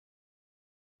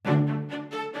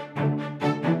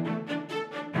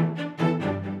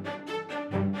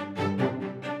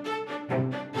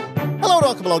and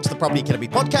welcome along to the Property Academy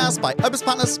podcast by Opus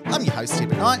Partners. I'm your host,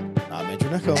 Stephen Knight. I'm Andrew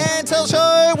Nicol. And tell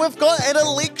show, we've got an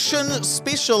election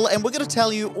special, and we're going to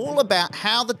tell you all about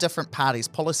how the different parties'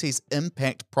 policies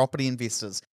impact property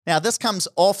investors. Now, this comes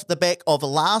off the back of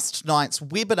last night's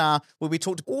webinar where we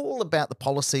talked all about the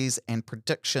policies and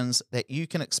predictions that you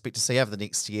can expect to see over the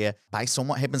next year based on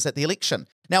what happens at the election.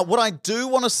 Now, what I do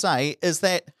want to say is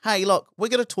that, hey, look, we're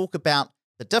going to talk about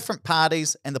the different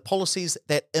parties and the policies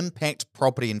that impact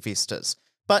property investors.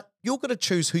 But you're going to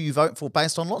choose who you vote for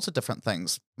based on lots of different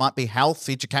things. Might be health,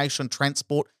 education,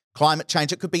 transport, climate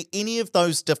change. It could be any of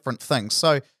those different things.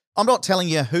 So I'm not telling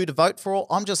you who to vote for.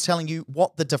 I'm just telling you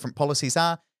what the different policies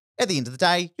are. At the end of the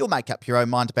day, you'll make up your own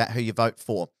mind about who you vote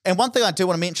for. And one thing I do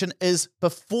want to mention is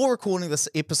before recording this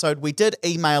episode, we did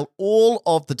email all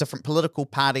of the different political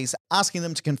parties asking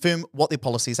them to confirm what their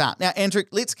policies are. Now, Andrew,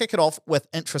 let's kick it off with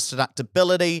interest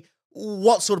deductibility.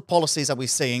 What sort of policies are we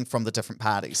seeing from the different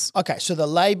parties? Okay, so the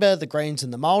Labour, the Greens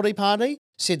and the Māori Party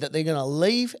said that they're going to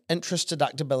leave interest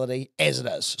deductibility as it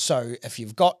is. So if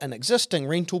you've got an existing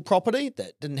rental property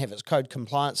that didn't have its code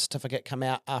compliance certificate come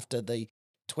out after the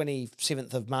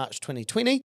 27th of March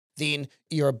 2020, then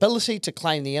your ability to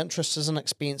claim the interest as an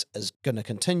expense is going to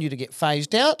continue to get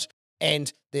phased out,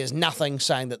 and there's nothing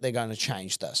saying that they're going to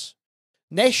change this.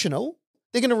 National,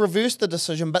 they're going to reverse the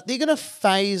decision, but they're going to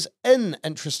phase in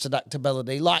interest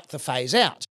deductibility like the phase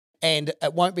out, and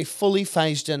it won't be fully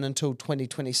phased in until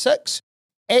 2026.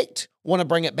 ACT want to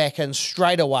bring it back in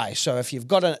straight away. So if you've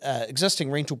got an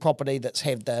existing rental property that's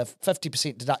had the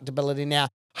 50% deductibility now,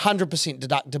 100%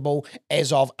 deductible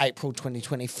as of April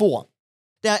 2024.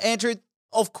 Now, Andrew,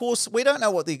 of course, we don't know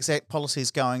what the exact policy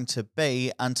is going to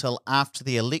be until after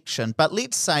the election, but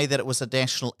let's say that it was a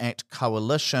National ACT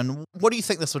coalition. What do you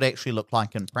think this would actually look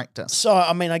like in practice? So,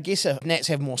 I mean, I guess if Nats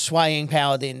have more swaying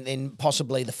power, then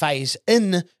possibly the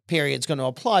phase-in period is going to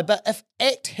apply. But if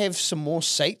ACT have some more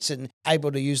seats and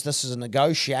able to use this as a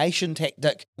negotiation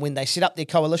tactic when they set up their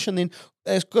coalition, then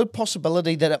there's good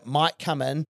possibility that it might come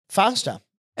in faster.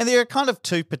 And there are kind of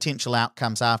two potential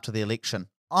outcomes after the election.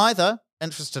 Either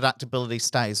interest deductibility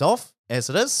stays off as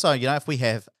it is. So, if we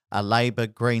have a Labour,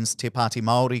 Greens, Te Pāti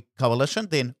Māori coalition,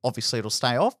 then obviously it'll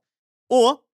stay off.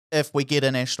 Or if we get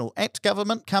a National ACT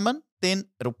government come in, then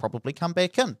it'll probably come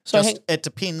back in. So it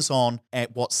depends on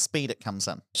at what speed it comes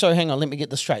in. So hang on, let me get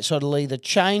this straight. So it'll either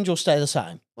change or stay the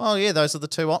same. Well, yeah, those are the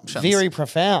two options. Very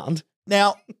profound.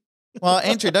 Now, well,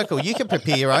 Andrew Nicol, you can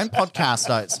prepare your own podcast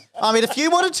notes. I mean, if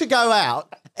you wanted to go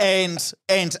out and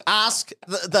ask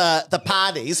the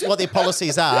parties what their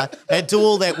policies are and do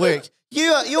all that work,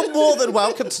 you're more than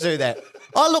welcome to do that.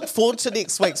 I look forward to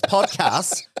next week's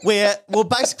podcast where we'll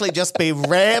basically just be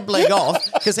rambling off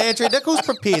because Andrew Nicol's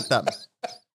prepared them.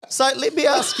 So let me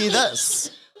ask you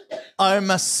this, oh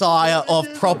Messiah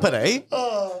of property.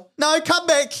 No, come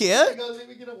back here. Hang on, let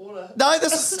me get a water. No,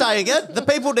 this is staying in. The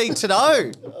people need to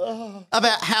know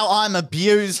about how I'm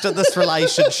abused in this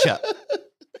relationship.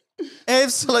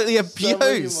 Absolutely abused. Some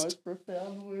of your most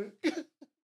profound work.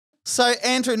 So,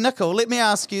 Andrew Nicol, let me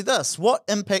ask you this. What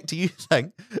impact do you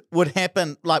think would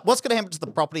happen, what's going to happen to the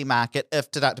property market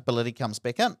if deductibility comes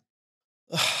back in?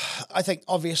 I think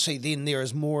obviously then there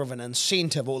is more of an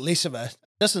incentive or less of a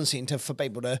disincentive for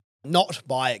people to not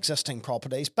buy existing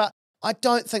properties, but I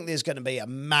don't think there's going to be a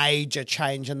major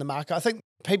change in the market. I think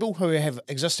people who have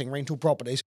existing rental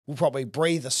properties will probably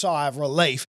breathe a sigh of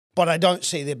relief, but I don't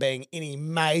see there being any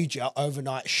major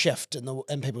overnight shift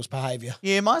in people's behaviour.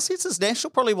 Yeah, my sense is National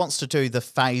probably wants to do the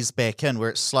phase back in where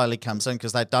it slowly comes in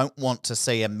because they don't want to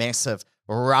see a massive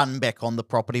run back on the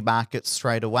property market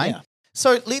straight away. Yeah.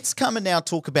 So let's come and now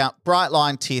talk about Bright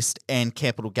Line test and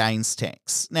capital gains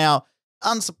tax. Now,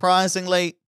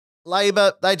 unsurprisingly,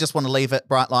 Labour, they just want to leave it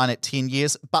Bright Line at 10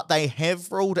 years, but they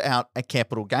have ruled out a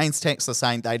capital gains tax. They're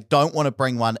saying they don't want to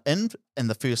bring one in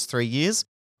the first 3 years.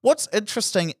 What's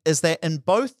interesting is that in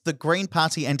both the Green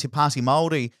Party and Te Pāti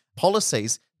Māori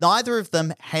policies, neither of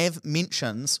them have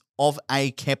mentions of a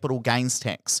capital gains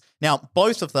tax. Now,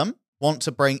 both of them want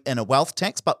to bring in a wealth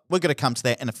tax, but we're going to come to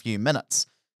that in a few minutes.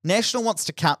 National wants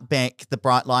to cut back the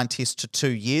Bright Line test to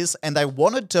 2 years, and they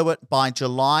want to do it by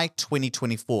July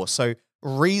 2024, so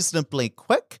reasonably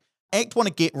quick. ACT want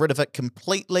to get rid of it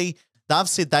completely. They've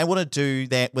said they want to do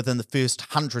that within the first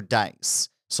 100 days.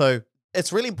 So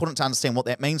it's really important to understand what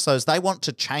that means. So is they want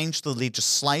to change the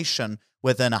legislation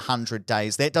within 100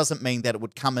 days. That doesn't mean that it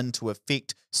would come into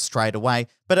effect straight away,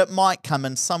 but it might come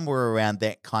in somewhere around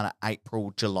that kind of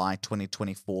April, July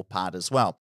 2024 part as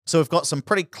well. So we've got some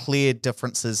pretty clear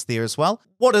differences there as well.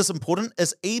 What is important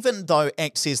is even though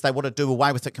ACT says they want to do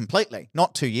away with it completely,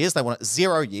 not 2 years, they want it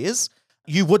 0 years,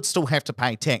 You would still have to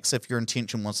pay tax if your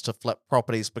intention was to flip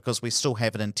properties because we still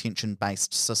have an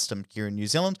intention-based system here in New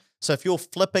Zealand. So if you're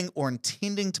flipping or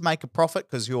intending to make a profit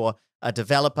because you're a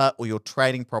developer or you're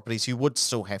trading properties, you would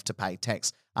still have to pay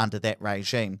tax under that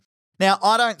regime. Now,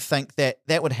 I don't think that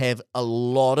would have a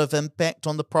lot of impact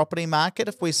on the property market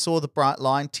if we saw the bright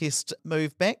line test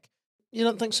move back. You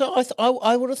don't think so?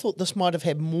 I would have thought this might have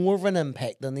had more of an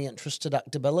impact than the interest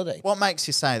deductibility. What makes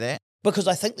you say that? Because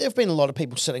I think there have been a lot of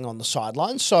people sitting on the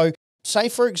sidelines. So say,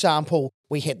 for example,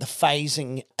 we had the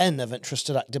phasing in of interest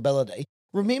deductibility.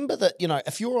 Remember that,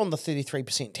 if you're on the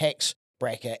 33% tax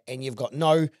bracket and you've got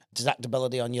no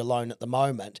deductibility on your loan at the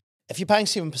moment, if you're paying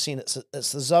 7%, it's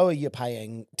the ZOA you're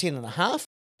paying 10.5%.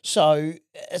 So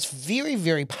it's very,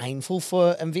 very painful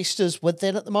for investors with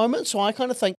that at the moment. So I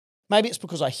kind of think maybe it's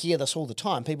because I hear this all the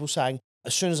time, people saying,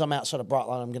 as soon as I'm outside of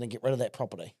Brightline, I'm going to get rid of that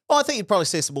property. Well, I think you'd probably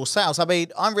see some more sales. I mean,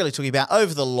 I'm really talking about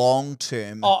over the long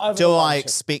term. Do I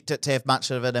expect it to have much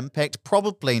of an impact?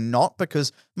 Probably not,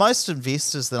 because most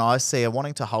investors that I see are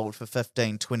wanting to hold for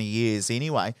 15, 20 years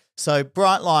anyway. So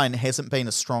Brightline hasn't been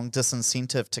a strong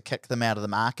disincentive to kick them out of the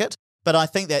market. But I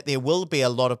think that there will be a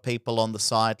lot of people on the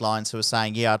sidelines who are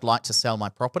saying, yeah, I'd like to sell my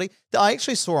property. I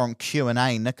actually saw on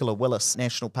Q&A Nicola Willis,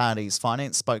 National Party's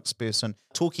finance spokesperson,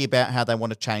 talking about how they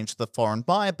want to change the foreign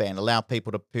buyer ban, allow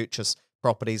people to purchase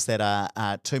properties that are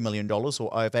 $2 million or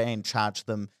over and charge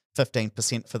them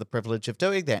 15% for the privilege of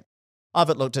doing that. I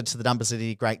haven't looked into the numbers in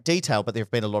any great detail, but there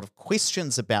have been a lot of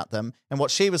questions about them. And what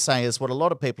she was saying is what a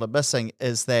lot of people are missing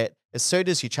is that as soon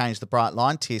as you change the bright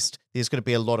line test, there's going to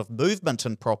be a lot of movement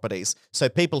in properties. So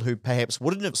people who perhaps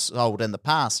wouldn't have sold in the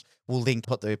past will then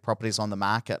put their properties on the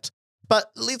market. But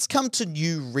let's come to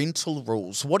new rental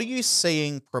rules. What are you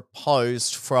seeing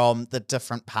proposed from the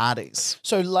different parties?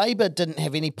 So Labor didn't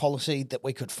have any policy that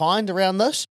we could find around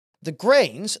this. The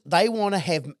Greens, they want to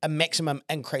have a maximum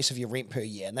increase of your rent per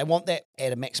year, and they want that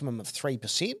at a maximum of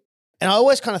 3%. And I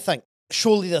always kind of think,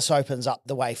 surely this opens up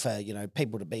the way for,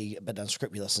 people to be a bit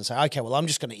unscrupulous and say, okay, well, I'm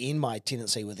just going to end my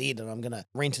tenancy with Ed and I'm going to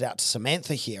rent it out to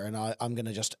Samantha here and I'm going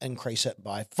to just increase it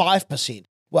by 5%.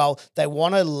 Well, they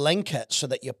want to link it so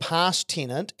that your past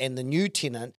tenant and the new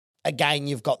tenant, again,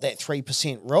 you've got that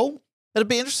 3% rule. It'd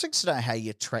be interesting to know how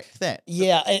you track that.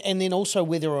 Yeah, and then also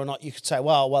whether or not you could say,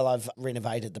 well, I've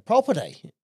renovated the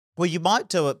property. Well, you might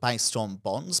do it based on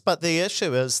bonds, but the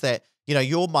issue is that,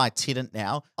 you're my tenant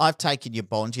now. I've taken your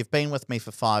bond. You've been with me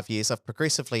for 5 years. I've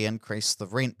progressively increased the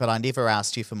rent, but I never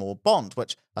asked you for more bond,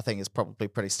 which I think is probably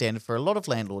pretty standard for a lot of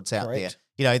landlords out Correct.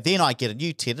 there. Then I get a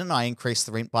new tenant. I increase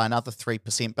the rent by another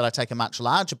 3%, but I take a much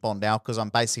larger bond now because I'm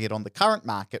basing it on the current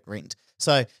market rent.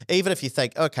 So even if you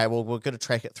think, okay, well, we're going to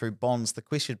track it through bonds, the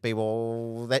question would be,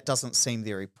 well, that doesn't seem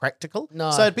very practical.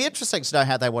 No. So it'd be interesting to know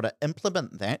how they want to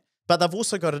implement that. But they've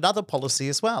also got another policy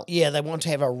as well. Yeah, they want to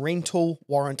have a rental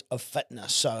warrant of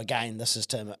fitness. So again, this is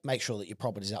to make sure that your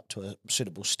property's up to a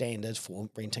suitable standard for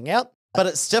renting out. But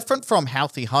it's different from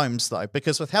healthy homes, though,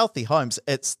 because with healthy homes,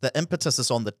 it's the impetus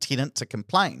is on the tenant to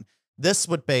complain. This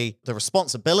would be the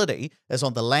responsibility is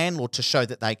on the landlord to show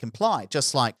that they comply.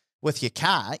 Just like with your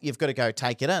car, you've got to go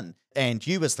take it in. And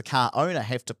you as the car owner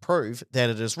have to prove that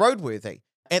it is roadworthy.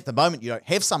 At the moment, you don't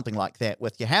have something like that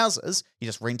with your houses. You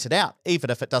just rent it out. Even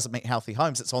if it doesn't meet healthy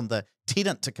homes, it's on the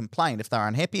tenant to complain if they're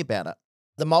unhappy about it.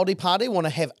 The Māori Party want to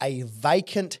have a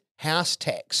vacant house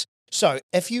tax. So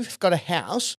if you've got a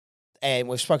house, and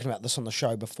we've spoken about this on the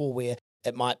show before, where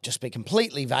it might just be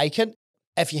completely vacant,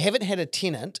 if you haven't had a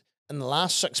tenant in the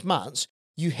last 6 months,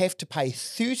 you have to pay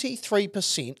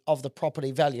 33% of the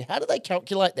property value. How do they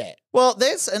calculate that? Well,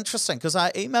 that's interesting because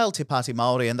I emailed Te Pāti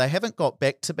Māori and they haven't got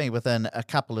back to me within a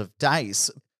couple of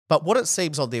days. But what it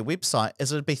seems on their website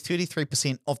is it'd be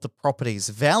 33% of the property's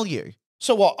value.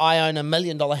 So what, I own $1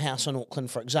 million house in Auckland,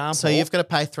 for example. So you've got to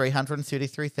pay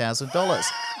 $333,000.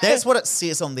 That's what it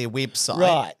says on their website.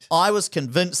 Right. I was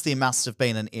convinced there must have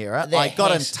been an error. I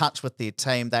got in touch with their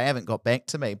team. They haven't got back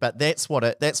to me, but that's what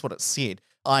it said.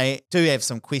 I do have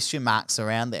some question marks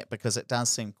around that because it does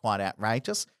seem quite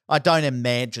outrageous. I don't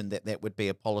imagine that would be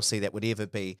a policy that would ever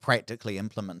be practically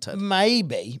implemented.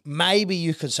 Maybe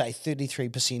you could say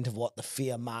 33% of what the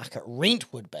fair market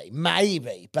rent would be.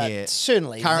 Maybe, but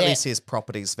certainly currently says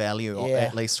property's value,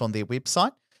 at least on their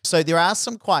website. So there are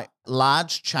some quite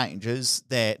large changes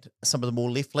that some of the more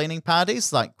left-leaning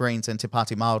parties like Greens and Te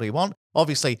Pāti Māori want.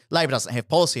 Obviously, Labor doesn't have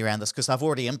policy around this because they've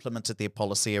already implemented their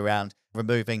policy around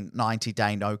removing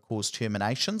 90-day no-cause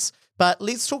terminations. But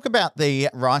let's talk about the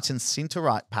right and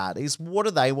centre-right parties. What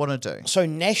do they want to do? So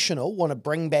National want to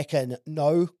bring back in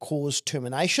no-cause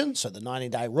termination, so the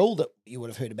 90-day rule that you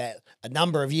would have heard about a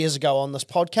number of years ago on this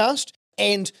podcast,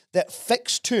 and that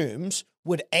fixed terms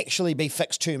would actually be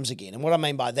fixed terms again. And what I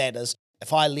mean by that is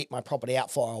if I let my property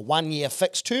out for a 1 year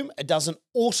fixed term, it doesn't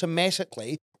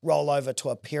automatically roll over to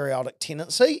a periodic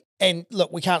tenancy. And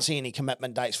look, we can't see any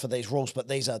commitment dates for these rules, but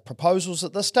these are proposals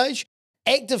at this stage.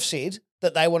 Active said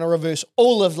that they want to reverse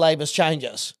all of Labor's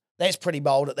changes. That's pretty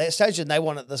bold at that stage, and they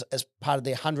want it as part of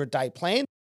their 100-day plan.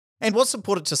 And what's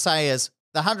important to say is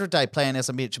the 100-day plan, as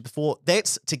I mentioned before,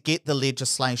 that's to get the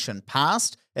legislation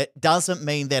passed. It doesn't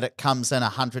mean that it comes in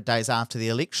 100 days after the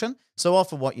election. So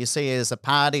often what you see is a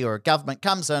party or a government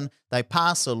comes in, they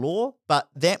pass a law, but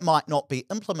that might not be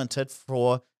implemented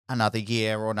for another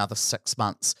year or another 6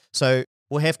 months. So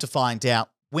we'll have to find out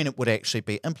when it would actually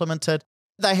be implemented.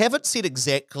 They haven't said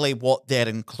exactly what that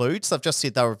includes. They've just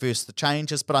said they'll reverse the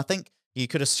changes, but I think you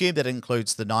could assume that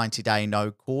includes the 90-day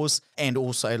no cause and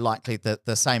also likely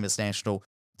the same as national,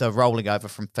 the rolling over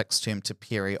from fixed term to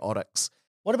periodics.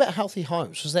 What about healthy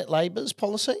homes? Was that Labor's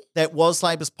policy? That was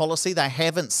Labor's policy. They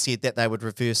haven't said that they would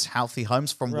reverse healthy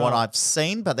homes from what I've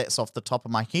seen, but that's off the top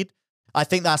of my head. I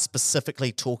think they're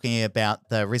specifically talking about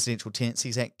the Residential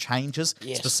Tenancies Act changes,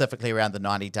 specifically around the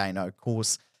 90-day no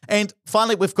cause. And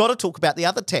finally, we've got to talk about the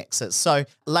other taxes. So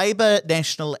Labor,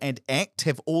 National and ACT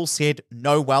have all said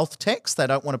no wealth tax. They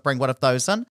don't want to bring one of those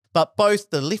in. But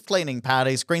both the left-leaning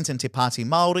parties, Greens and Te Pāti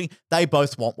Māori, they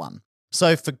both want one.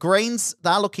 So for Greens,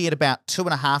 they're looking at about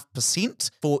 2.5%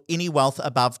 for any wealth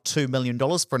above $2 million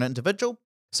for an individual.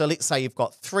 So let's say you've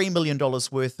got $3 million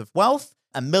worth of wealth.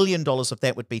 $1 million of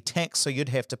that would be tax, so you'd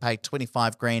have to pay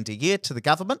 $25,000 a year to the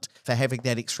government for having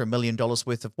that extra $1 million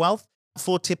worth of wealth.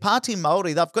 For Te Pāti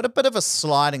Māori, they've got a bit of a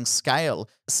sliding scale.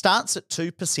 It starts at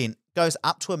 2%, goes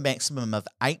up to a maximum of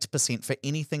 8% for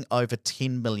anything over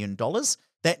 $10 million.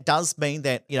 That does mean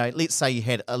that, let's say you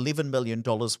had $11 million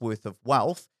worth of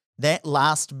wealth. That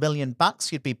last $1 million,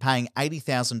 you'd be paying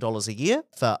 $80,000 a year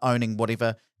for owning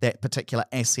whatever that particular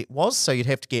asset was. So you'd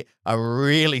have to get a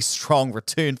really strong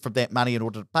return from that money in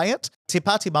order to pay it. Te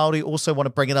Pāti Māori also want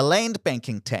to bring in a land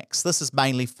banking tax. This is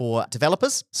mainly for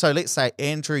developers. So let's say,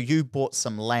 Andrew, you bought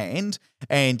some land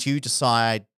and you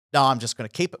decide, no, I'm just going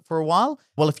to keep it for a while.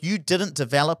 Well, if you didn't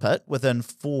develop it within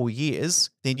 4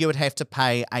 years, then you would have to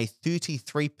pay a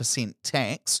 33%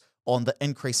 tax on the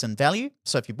increase in value.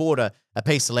 So if you bought a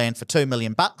piece of land for $2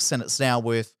 million and it's now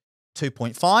worth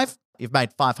 2.5, you've made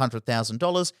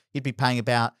 $500,000, you'd be paying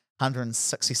about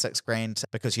 $166,000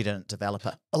 because you didn't develop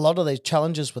it. A lot of these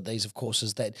challenges with these, of course,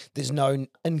 is that there's no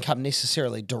income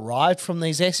necessarily derived from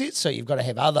these assets, so you've got to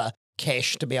have other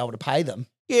cash to be able to pay them.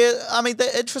 Yeah, I mean,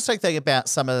 the interesting thing about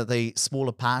some of the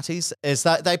smaller parties is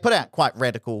that they put out quite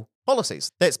radical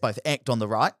policies. That's both ACT on the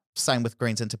right, same with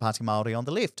Greens and Te Pāti Māori on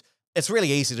the left. It's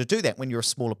really easy to do that when you're a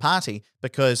smaller party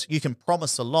because you can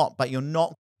promise a lot, but you're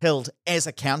not held as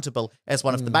accountable as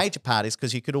one of the major parties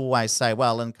because you could always say,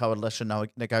 well, in coalition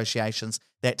negotiations,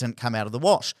 that didn't come out of the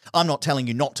wash. I'm not telling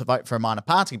you not to vote for a minor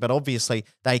party, but obviously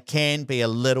they can be a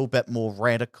little bit more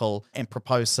radical and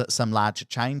propose some larger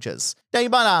changes. Now, you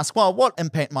might ask, well, what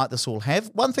impact might this all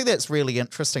have? One thing that's really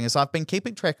interesting is I've been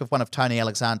keeping track of one of Tony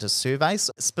Alexander's surveys,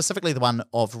 specifically the one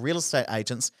of real estate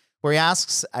agents, where he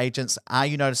asks agents, are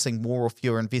you noticing more or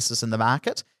fewer investors in the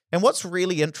market? And what's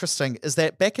really interesting is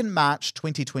that back in March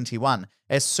 2021,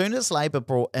 as soon as Labor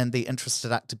brought in the interest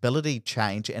deductibility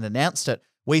change and announced it,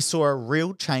 we saw a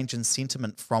real change in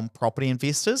sentiment from property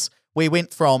investors. We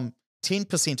went from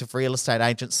 10% of real estate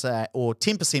agents or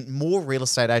 10% more real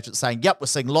estate agents saying, yep, we're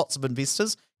seeing lots of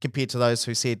investors compared to those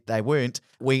who said they weren't.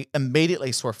 We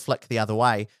immediately saw a flick the other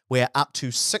way where up to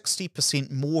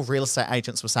 60% more real estate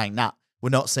agents were saying, nah, we're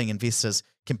not seeing investors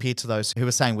compared to those who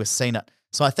were saying we've seen it.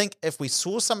 So I think if we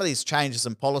saw some of these changes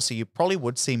in policy, you probably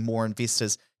would see more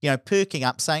investors, perking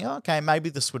up saying, oh, okay, maybe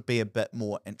this would be a bit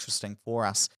more interesting for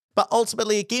us. But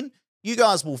ultimately, again, you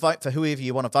guys will vote for whoever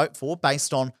you want to vote for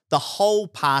based on the whole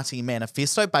party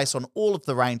manifesto, based on all of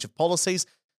the range of policies.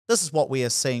 This is what we are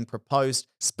seeing proposed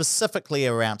specifically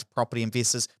around property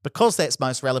investors. Because that's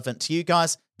most relevant to you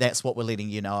guys, that's what we're letting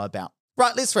you know about.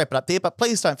 Right, let's wrap it up there, but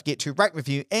please don't forget to rate,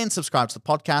 review, and subscribe to the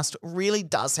podcast. It really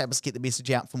does help us get the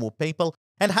message out for more people.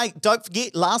 And hey, don't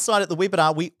forget, last night at the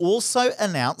webinar, we also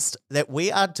announced that we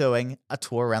are doing a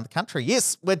tour around the country.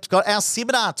 Yes, we've got our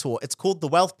seminar tour. It's called the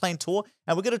Wealth Plan Tour,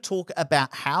 and we're going to talk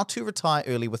about how to retire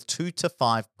early with 2 to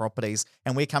 5 properties.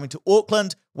 And we're coming to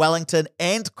Auckland, Wellington,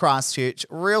 and Christchurch.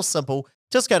 Real simple.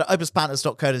 Just go to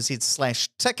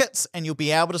opuspartners.co.nz/tickets and you'll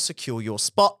be able to secure your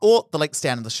spot, or the link's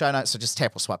down in the show notes, so just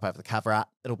tap or swipe over the cover art.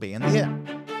 It'll be in there.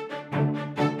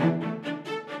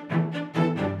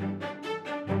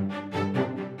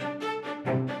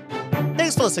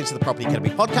 Thanks for listening to the Property Academy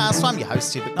podcast. I'm your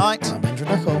host, Ted McKnight. I'm Andrew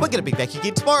Nicol. We're going to be back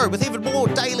again tomorrow with even more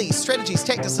daily strategies,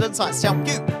 tactics, and insights to help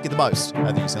you get the most out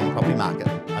of the New Zealand property market.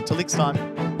 Until next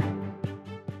time.